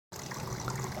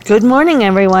Good morning,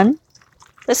 everyone.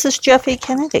 This is Jeffe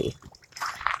Kennedy,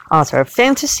 author of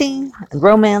fantasy and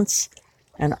romance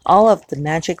and all of the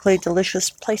magically delicious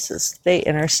places they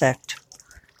intersect.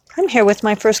 I'm here with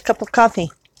my first cup of coffee.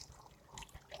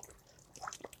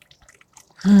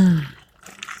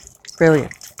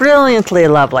 Brilliantly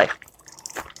lovely.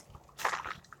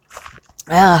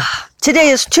 Today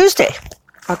is Tuesday,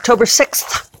 October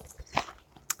 6th.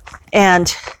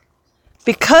 And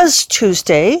because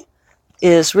Tuesday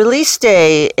is release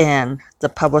day in the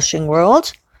publishing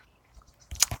world,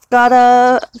 got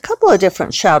a couple of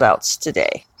different shout outs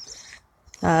today.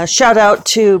 Shout out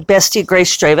to Bestie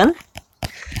Grace Draven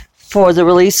for the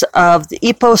release of the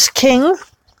Epos King.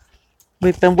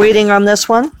 We've been waiting on this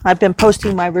one. I've been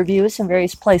posting my reviews in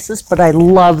various places, but I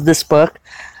love this book.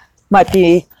 Might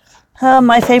be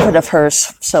my favorite of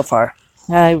hers so far.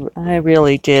 I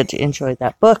really did enjoy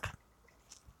that book.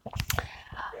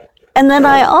 And then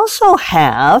I also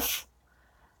have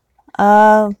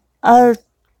a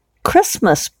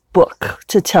Christmas book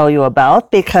to tell you about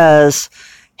because,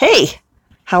 hey,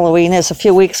 Halloween is a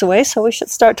few weeks away, so we should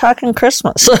start talking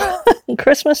Christmas.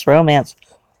 Christmas romance.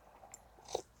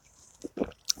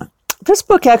 This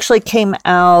book actually came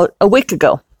out a week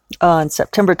ago on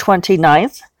September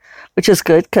 29th, which is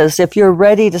good because if you're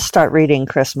ready to start reading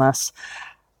Christmas,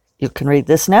 you can read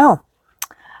this now.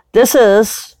 This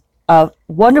is a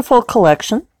wonderful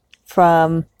collection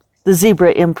from the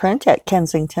Zebra imprint at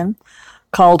Kensington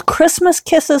called Christmas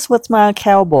Kisses with My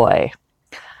Cowboy.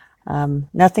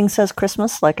 Nothing says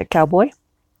Christmas like a cowboy.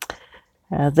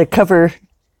 The cover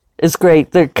is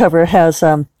great. The cover has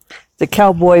the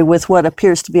cowboy with what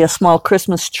appears to be a small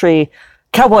Christmas tree,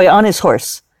 cowboy on his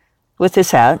horse with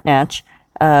his hat, Natch,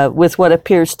 with what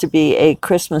appears to be a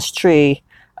Christmas tree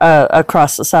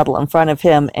across the saddle in front of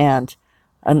him and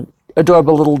an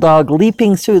adorable little dog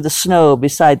leaping through the snow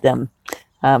beside them.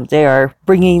 They are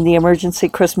bringing the emergency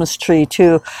Christmas tree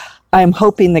to, I'm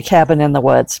hoping, the cabin in the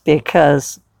woods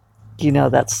because, you know,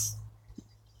 that's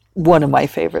one of my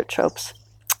favorite tropes.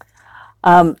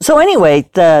 So anyway,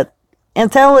 the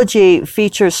anthology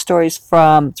features stories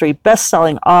from 3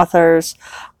 best-selling authors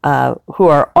who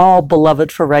are all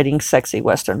beloved for writing sexy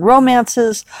Western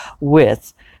romances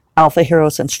with alpha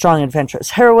heroes and strong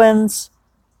adventurous heroines.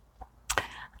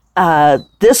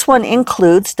 This one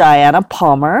includes Diana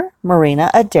Palmer,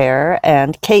 Marina Adair,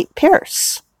 and Kate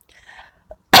Pierce.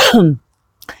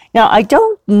 Now, I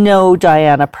don't know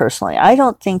Diana personally. I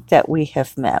don't think that we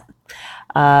have met.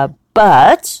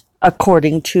 But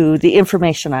according to the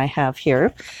information I have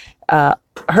here,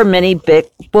 her many big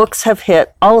books have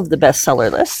hit all of the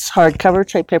bestseller lists, hardcover,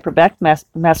 trade paperback,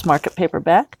 mass market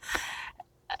paperback,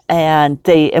 and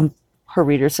her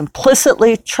readers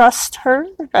implicitly trust her.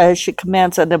 She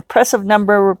commands an impressive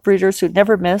number of readers who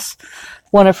never miss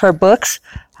one of her books.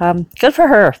 Good for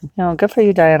her. Good for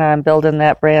you, Diana, on building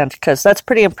that brand, because that's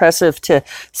pretty impressive to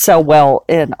sell well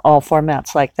in all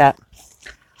formats like that.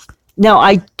 Now,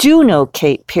 I do know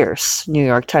Kate Pierce, New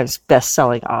York Times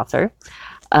best-selling author,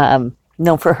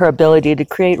 known for her ability to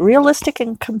create realistic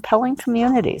and compelling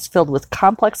communities filled with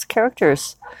complex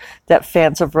characters that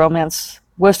fans of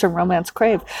Western romance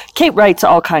crave. Kate writes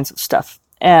all kinds of stuff,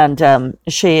 and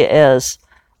she is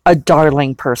a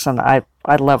darling person. I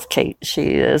love Kate. She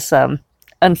is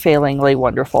unfailingly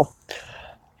wonderful.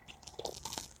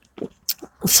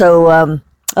 So,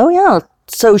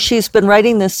 So she's been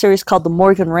writing this series called the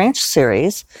Morgan Ranch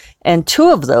series, and 2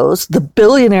 of those, The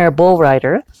Billionaire Bull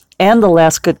Rider and The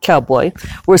Last Good Cowboy,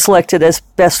 were selected as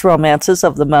best romances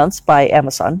of the month by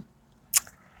Amazon.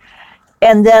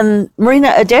 And then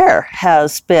Marina Adair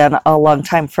has been a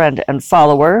longtime friend and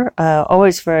follower,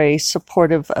 always very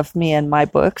supportive of me and my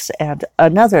books, and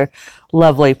another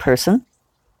lovely person.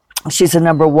 She's a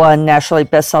 #1 nationally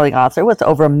best-selling author with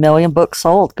over 1 million books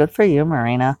sold. Good for you,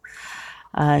 Marina.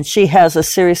 And she has a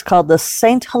series called the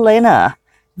St. Helena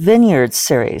Vineyards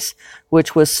series,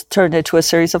 which was turned into a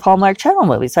series of Hallmark Channel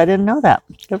movies. I didn't know that.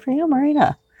 Good for you,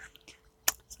 Marina.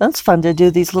 That's fun to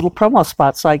do these little promo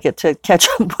spots so I get to catch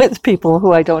up with people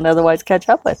who I don't otherwise catch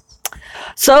up with.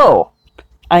 So,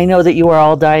 I know that you are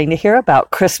all dying to hear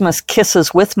about Christmas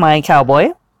Kisses with My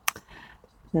Cowboy.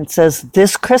 It says,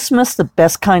 this Christmas, the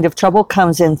best kind of trouble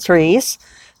comes in 3s.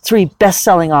 3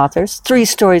 best-selling authors, 3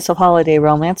 stories of holiday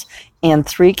romance, and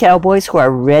 3 cowboys who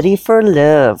are ready for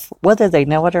love, whether they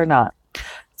know it or not.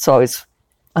 It's always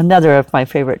another of my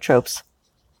favorite tropes.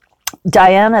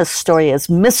 Diana's story is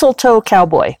Mistletoe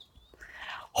Cowboy.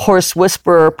 Horse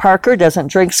whisperer Parker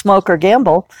doesn't drink, smoke, or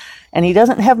gamble, and he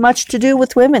doesn't have much to do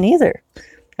with women either,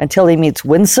 until he meets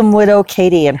winsome widow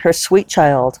Katie and her sweet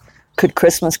child, Could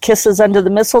Christmas kisses under the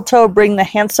mistletoe bring the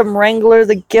handsome wrangler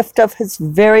the gift of his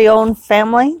very own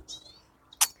family?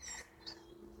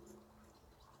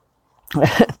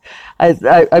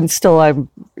 I'm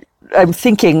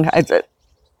thinking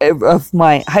of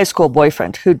my high school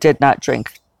boyfriend who did not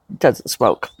drink, doesn't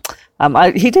smoke.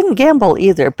 He didn't gamble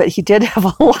either, but he did have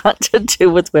a lot to do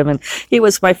with women. He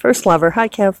was my first lover. Hi,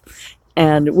 Kev.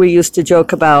 And we used to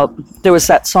joke about, there was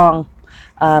that song,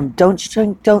 don't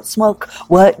drink, don't smoke.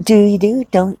 What do you do?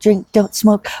 Don't drink, don't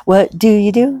smoke. What do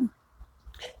you do?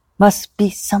 Must be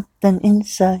something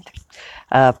inside.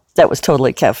 That was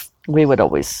totally Kev. We would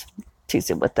always tease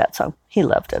him with that song. He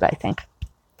loved it, I think.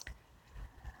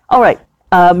 All right.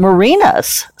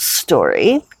 Marina's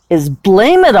story is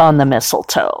Blame It on the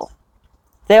Mistletoe.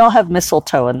 They all have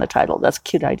mistletoe in the title. That's a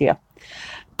cute idea.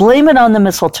 Blame it on the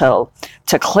mistletoe.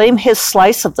 To claim his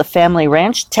slice of the family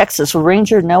ranch, Texas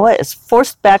Ranger Noah is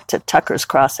forced back to Tucker's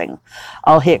Crossing.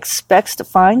 All he expects to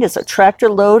find is a tractor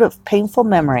load of painful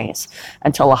memories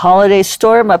until a holiday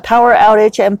storm, a power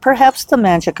outage, and perhaps the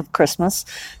magic of Christmas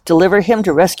deliver him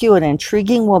to rescue an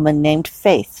intriguing woman named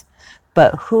Faith.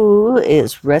 But who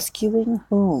is rescuing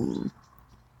whom?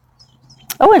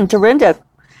 Oh, and Dorinda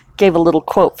gave a little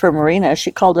quote for Marina.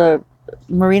 She called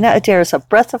Marina Adair's a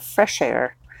breath of fresh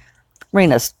air.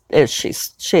 Marina's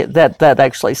that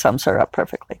actually sums her up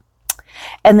perfectly.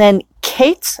 And then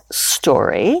Kate's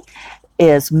story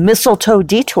is Mistletoe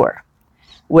Detour.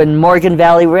 When Morgan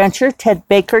Valley rancher Ted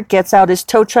Baker gets out his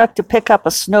tow truck to pick up a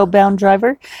snowbound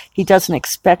driver, he doesn't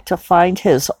expect to find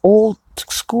his old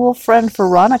school friend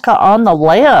Veronica on the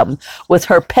lam with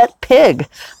her pet pig,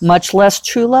 much less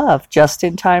true love, just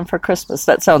in time for Christmas.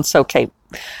 That sounds so Kate.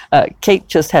 Kate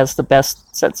just has the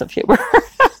best sense of humor.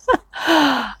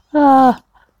 Yeah,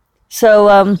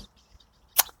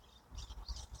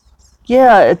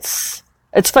 it's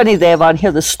funny they have on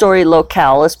here the story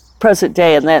locale is present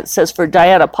day, and then it says for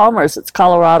Diana Palmer's it's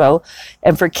Colorado,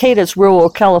 and for Kate it's rural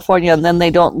California, and then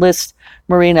they don't list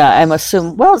Marina. I'm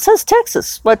assuming, well, it says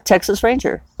Texas. What, Texas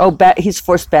Ranger? Oh, he's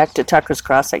forced back to Tucker's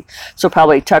Crossing. So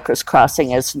probably Tucker's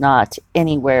Crossing is not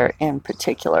anywhere in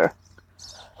particular.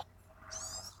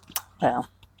 Well,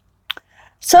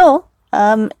 so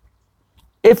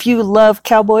if you love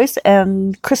cowboys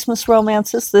and Christmas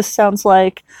romances, this sounds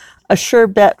like a sure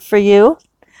bet for you.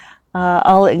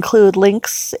 I'll include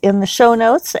links in the show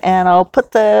notes, and I'll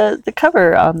put the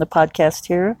cover on the podcast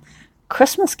here.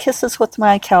 Christmas Kisses with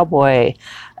My Cowboy.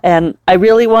 And I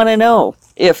really want to know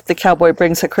if the cowboy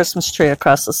brings a Christmas tree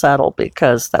across the saddle,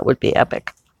 because that would be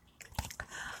epic.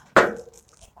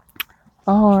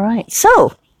 All right.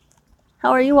 So,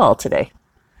 how are you all today?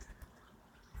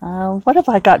 What have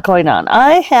I got going on?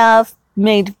 I have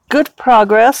made good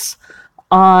progress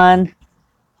on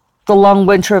the long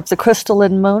winter of the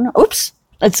crystalline moon. Oops.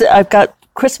 I've got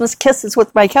Christmas Kisses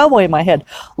with My Cowboy in my head.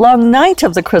 Long night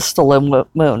of the crystalline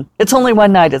moon. It's only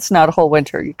one night. It's not a whole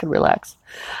winter. You can relax.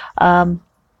 I've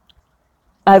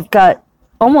got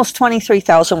almost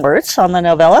 23,000 words on the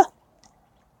novella.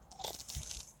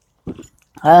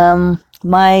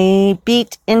 My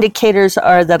beat indicators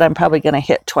are that I'm probably going to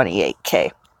hit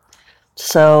 28K.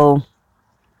 So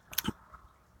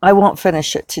I won't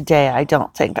finish it today, I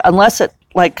don't think, unless it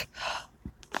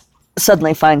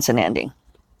suddenly finds an ending.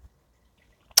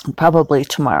 Probably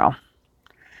tomorrow,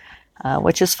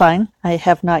 which is fine. I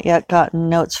have not yet gotten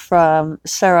notes from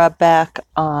Sarah back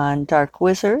on Dark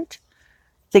Wizard.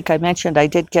 I think I mentioned I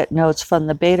did get notes from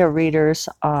the beta readers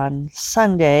on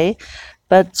Sunday,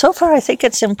 but so far I think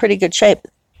it's in pretty good shape.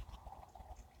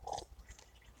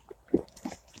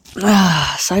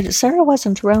 Sarah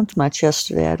wasn't around much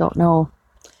yesterday. I don't know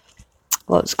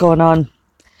what's going on.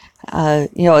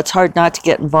 It's hard not to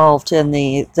get involved in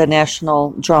the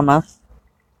national drama.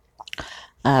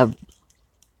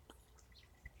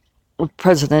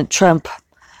 President Trump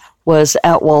was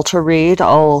at Walter Reed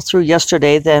all through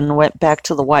yesterday, then went back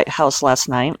to the White House last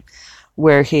night,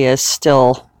 where he is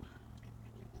still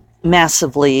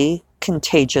massively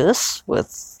contagious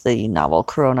with the novel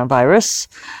coronavirus.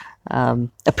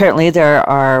 Apparently there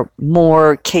are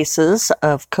more cases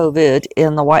of COVID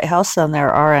in the White House than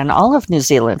there are in all of New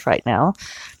Zealand right now.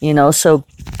 So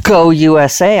go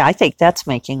USA. I think that's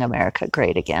making America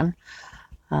great again.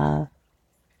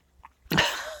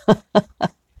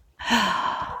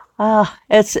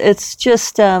 It's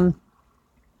just,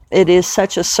 it is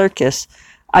such a circus.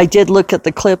 I did look at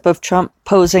the clip of Trump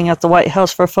posing at the White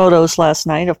House for photos last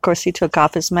night. Of course, he took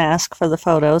off his mask for the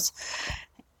photos.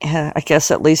 I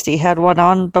guess at least he had one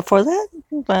on before that.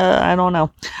 I don't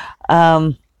know.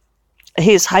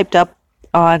 He's hyped up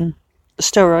on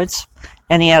steroids,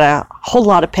 and he had a whole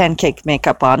lot of pancake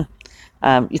makeup on.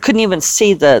 You couldn't even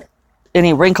see the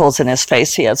any wrinkles in his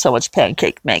face. He had so much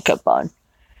pancake makeup on.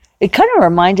 It kind of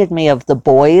reminded me of The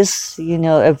Boys. You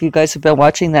know, if you guys have been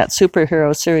watching that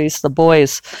superhero series, The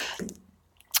Boys,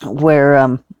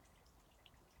 where,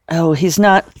 he's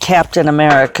not Captain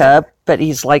America, but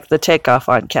he's like the takeoff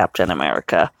on Captain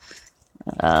America.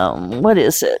 What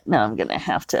is it? Now I'm going to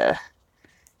have to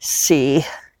see.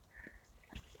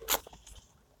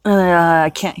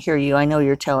 I can't hear you. I know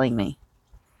you're telling me.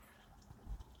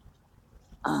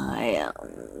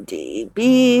 IMDb.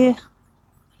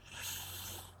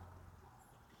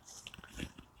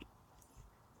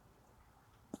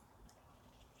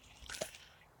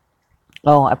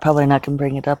 Oh, I'm probably not going to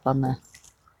bring it up on the...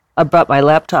 I brought my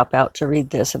laptop out to read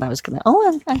this, and I was going to...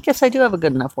 Oh, I guess I do have a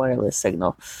good enough wireless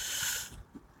signal.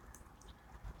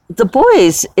 The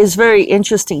Boys is very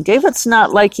interesting. David's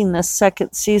not liking this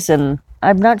second season.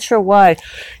 I'm not sure why.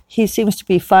 He seems to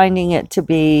be finding it to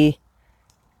be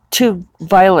too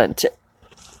violent.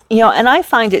 You know, and I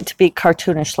find it to be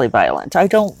cartoonishly violent. I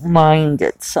don't mind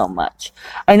it so much.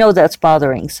 I know that's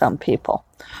bothering some people.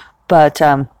 But,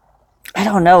 I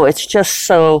don't know. It's just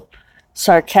so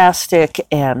sarcastic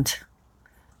and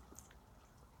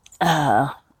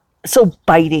so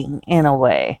biting in a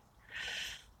way.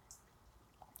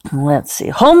 Let's see.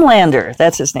 Homelander.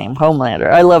 That's his name.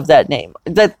 Homelander. I love that name.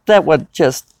 That one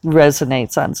just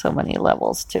resonates on so many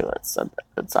levels too. It's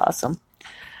awesome.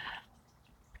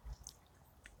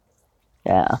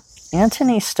 Yeah.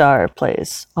 Anthony Starr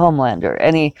plays Homelander,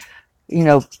 and he, you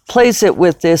know, plays it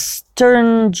with this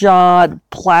stern-jawed,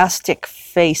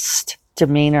 plastic-faced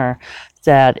demeanor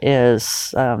that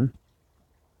is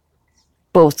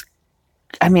both,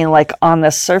 I mean, like on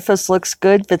the surface looks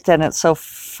good, but then it's so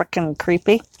freaking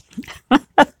creepy.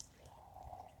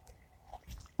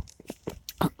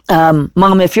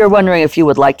 Mom, if you're wondering if you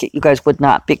would like it, you guys would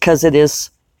not, because it is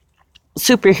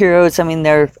superheroes. I mean,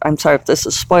 I'm sorry if this is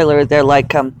a spoiler, they're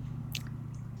like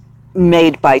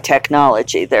made by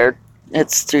technology.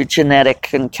 It's through genetic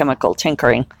and chemical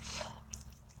tinkering.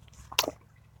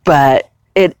 But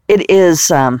it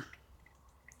is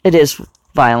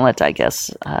violent, I guess.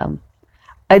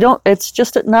 It's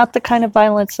just not the kind of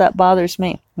violence that bothers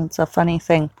me. It's a funny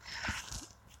thing.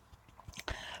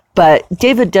 But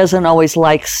David doesn't always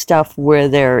like stuff where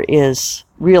there is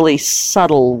really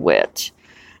subtle wit.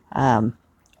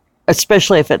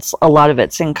 Especially if a lot of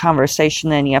it's in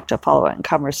conversation and you have to follow it in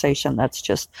conversation. That's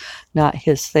just not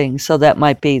his thing. So that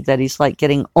might be that he's like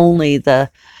getting only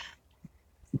the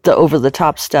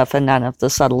over-the-top stuff and none of the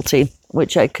subtlety,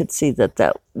 which I could see that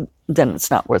then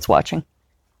it's not worth watching.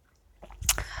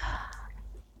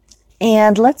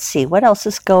 And let's see, what else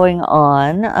is going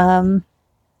on?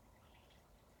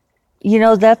 You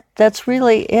know, that's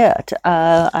really it.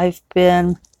 I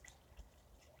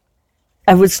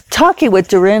was talking with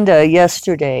Dorinda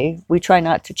yesterday. We try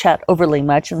not to chat overly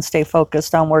much and stay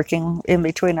focused on working in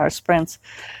between our sprints.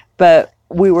 But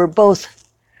we were both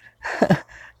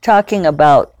talking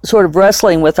about sort of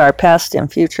wrestling with our past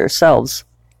and future selves.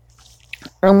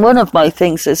 And one of my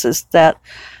things is that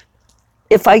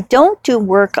if I don't do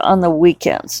work on the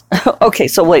weekends... Okay,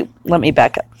 so wait, let me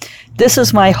back up. This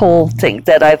is my whole thing,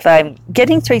 that if I'm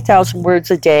getting 3,000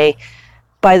 words a day,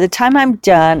 by the time I'm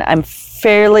done, I'm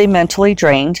fairly mentally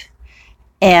drained,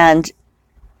 and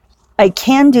I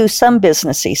can do some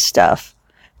businessy stuff,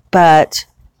 but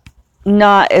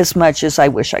not as much as I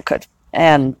wish I could.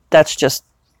 And that's just,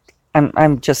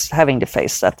 I'm just having to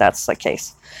face that that's the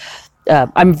case.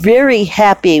 I'm very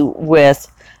happy with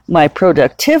my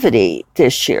productivity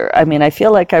this year. I mean, I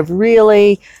feel like I've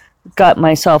really got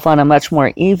myself on a much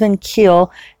more even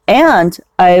keel, and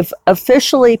I've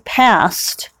officially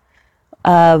passed...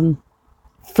 for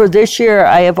this year,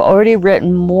 I have already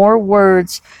written more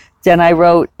words than I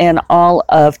wrote in all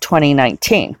of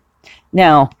 2019.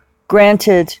 Now,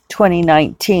 granted,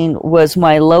 2019 was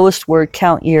my lowest word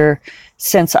count year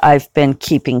since I've been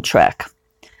keeping track.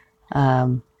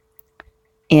 In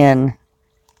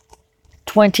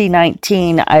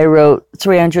 2019, I wrote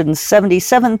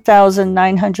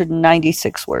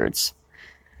 377,996 words.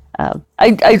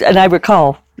 I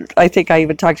recall, I think I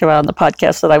even talked about on the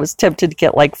podcast that I was tempted to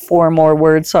get like 4 more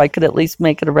words so I could at least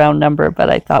make it a round number, but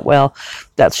I thought, well,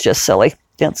 that's just silly.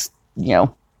 That's,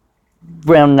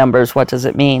 round numbers, what does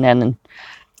it mean? And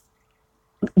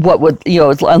what would,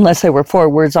 unless there were 4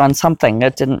 words on something,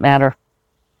 it didn't matter.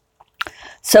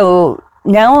 So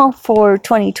now for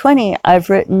 2020, I've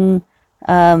written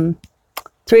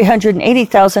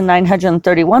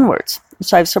 380,931 words.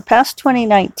 So I've surpassed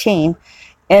 2019,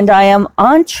 and I am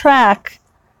on track.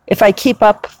 If I keep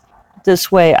up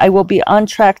this way, I will be on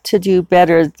track to do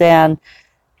better than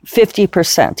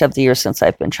 50% of the year since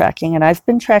I've been tracking, and I've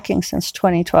been tracking since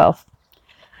 2012.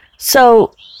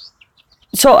 So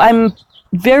I'm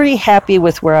very happy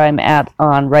with where I'm at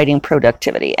on writing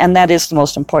productivity, and that is the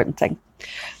most important thing.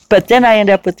 But then I end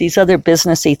up with these other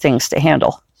businessy things to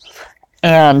handle.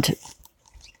 And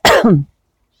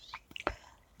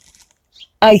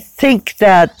I think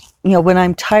that, when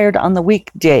I'm tired on the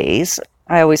weekdays,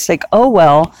 I always think, oh,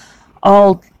 well,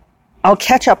 I'll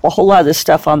catch up a whole lot of this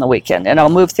stuff on the weekend, and I'll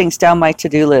move things down my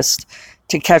to-do list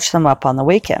to catch them up on the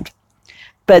weekend.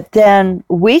 But then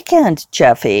weekend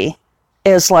Jeffy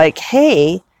is like,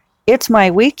 hey, it's my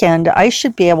weekend. I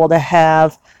should be able to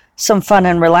have some fun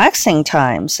and relaxing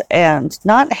times and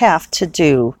not have to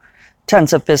do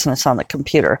tons of business on the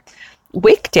computer.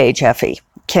 Weekday Jeffy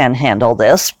can handle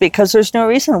this because there's no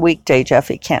reason weekday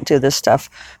Jeffy can't do this stuff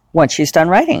once she's done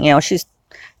writing. She's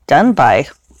done by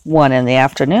 1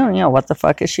 p.m. What the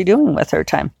fuck is she doing with her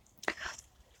time?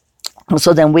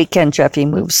 So then weekend Jeffy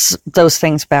moves those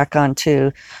things back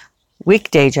onto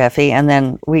weekday Jeffy, and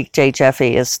then weekday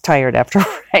Jeffy is tired after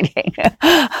writing.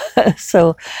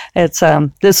 So it's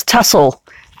this tussle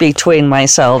between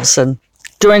myself, and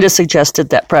Dorinda suggested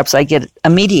that perhaps I get a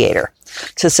mediator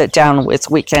to sit down with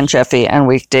weekend Jeffy and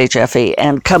weekday Jeffy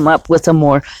and come up with a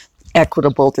more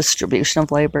equitable distribution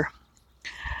of labor.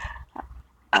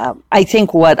 I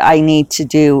think what I need to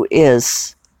do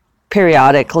is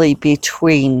periodically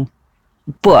between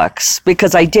books,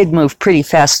 because I did move pretty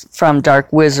fast from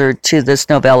Dark Wizard to this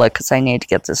novella because I need to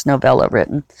get this novella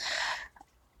written.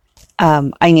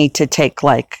 I need to take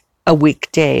like a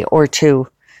weekday or two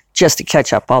just to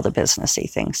catch up all the businessy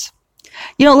things.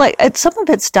 Some of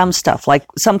it's dumb stuff. Like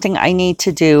something I need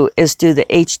to do is do the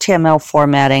HTML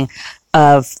formatting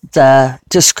of the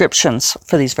descriptions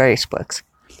for these various books.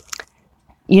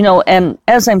 And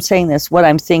as I'm saying this, what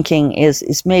I'm thinking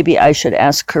is maybe I should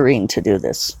ask Corrine to do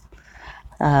this.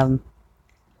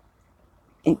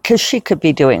 Because she could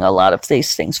be doing a lot of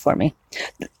these things for me.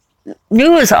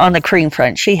 News on the Corrine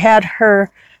front. She had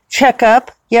her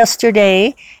checkup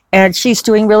yesterday, and she's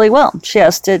doing really well. She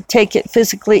has to take it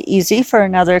physically easy for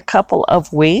another couple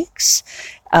of weeks,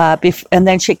 and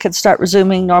then she could start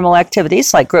resuming normal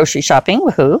activities like grocery shopping.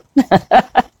 Woohoo!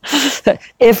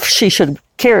 If she should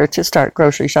care to start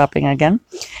grocery shopping again.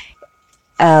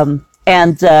 And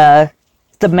the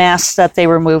mass that they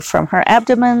removed from her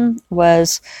abdomen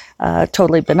was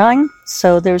totally benign,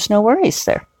 so there's no worries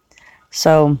there.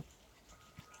 So,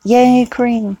 yay,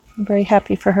 Corrine. I'm very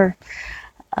happy for her.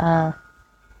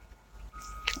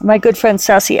 My good friend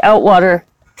Sassy Outwater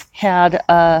had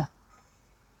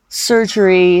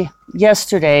surgery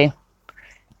yesterday,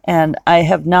 and I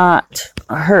have not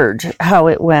heard how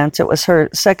it went. It was her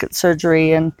second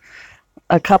surgery in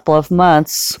a couple of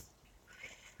months.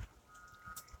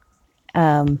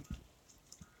 I'm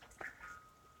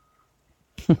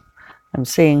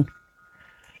seeing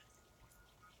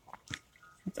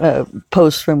a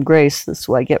post from Grace. This is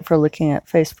what I get for looking at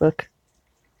Facebook.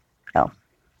 Oh.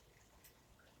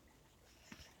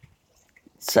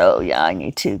 So, yeah, I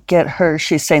need to get her.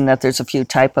 She's saying that there's a few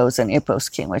typos in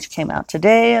Ipos King, which came out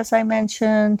today, as I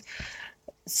mentioned.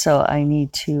 So I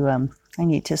need to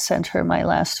send her my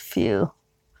last few.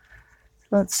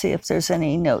 Let's see if there's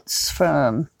any notes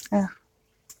from...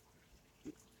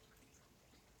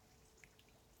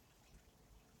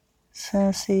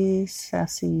 Sassy.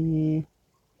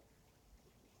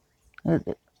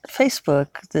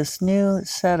 Facebook, this new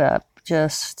setup,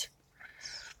 just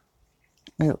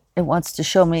it wants to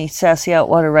show me Sassy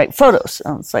Outwater write photos.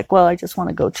 And it's like, well, I just want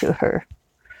to go to her.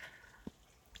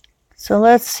 So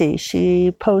let's see.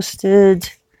 She posted.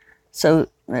 So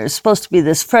there's supposed to be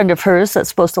this friend of hers that's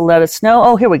supposed to let us know.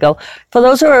 Oh, here we go. For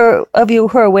those of you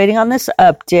who are waiting on this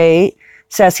update,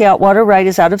 Sassy Outwater Wright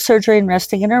is out of surgery and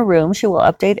resting in her room. She will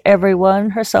update everyone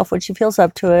herself when she feels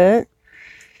up to it.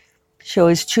 She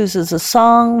always chooses a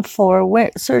song for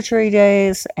surgery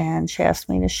days, and she asked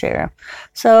me to share.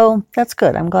 So that's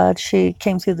good. I'm glad she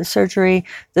came through the surgery.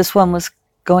 This one was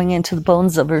going into the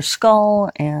bones of her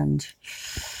skull, and,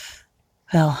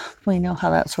 well, we know how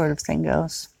that sort of thing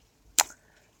goes.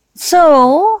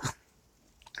 So...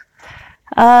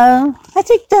 I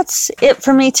think that's it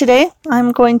for me today.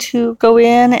 I'm going to go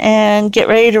in and get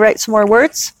ready to write some more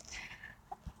words.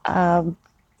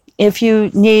 If you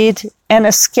need an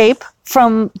escape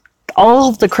from all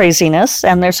of the craziness,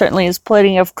 and there certainly is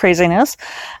plenty of craziness,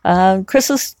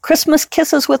 Christmas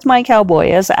Kisses with My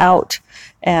Cowboy is out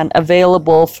and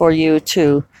available for you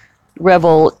to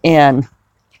revel in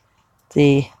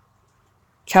the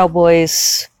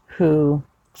cowboys who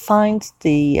find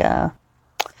the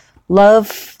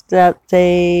love that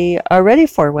they are ready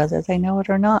for, whether they know it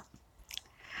or not.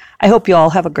 I hope you all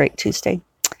have a great Tuesday.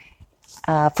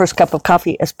 First Cup of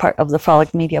Coffee is part of the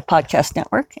Frolic Media Podcast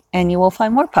Network, and you will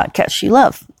find more podcasts you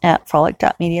love at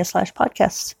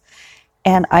frolic.media/podcasts.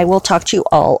 And I will talk to you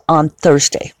all on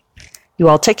Thursday. You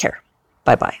all take care.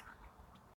 Bye-bye.